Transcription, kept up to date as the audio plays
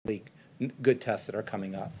good tests that are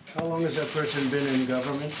coming up. How long has that person been in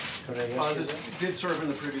government? Could I ask you that? Did serve in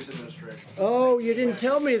the previous administration. Oh, you didn't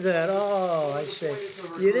tell me that. Oh, I see.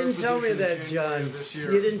 You didn't tell me that, John.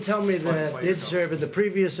 You didn't tell me that. Did serve in the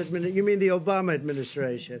previous administration. You mean the Obama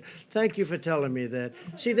administration. Thank you for telling me that.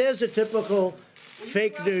 See, there's a typical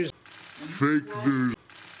fake news. Fake news.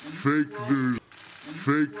 Fake news.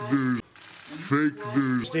 Fake news. Fake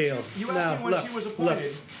news. Deal. You asked me when she was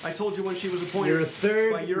appointed. I told you when she was appointed. You're a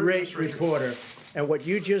by your third-rate administration. reporter, and what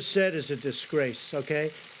you just said is a disgrace,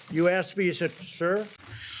 okay? You asked me, you said, sir?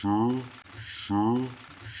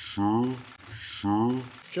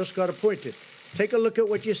 Just got appointed. Take a look at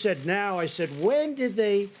what you said now. I said, when did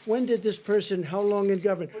this person, how long in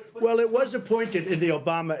government? Well, it was appointed in the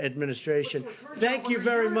Obama administration. Thank you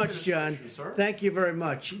very much, John. Thank you very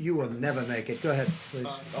much. You will never make it. Go ahead, please.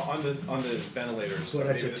 On the ventilators, Well,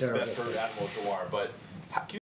 that's maybe a this is best terrible for Admiral Jawar, but